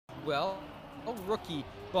well. Rookie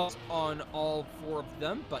balls on all 4 of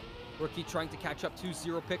them, but Rookie trying to catch up to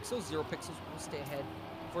 0 Pixels. 0 Pixels will stay ahead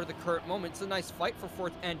for the current moment. It's a nice fight for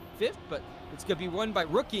 4th and 5th, but it's going to be won by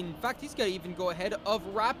Rookie. In fact, he's going to even go ahead of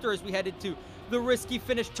Raptor as we head into the risky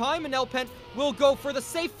finish time, and Elpent will go for the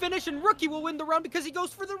safe finish, and Rookie will win the round because he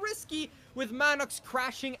goes for the risky with Manox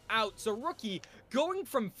crashing out. So Rookie going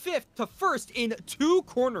from 5th to 1st in 2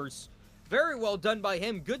 corners. Very well done by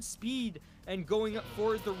him. Good speed and going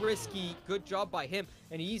for the risky. Good job by him,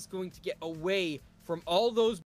 and he's going to get away from all those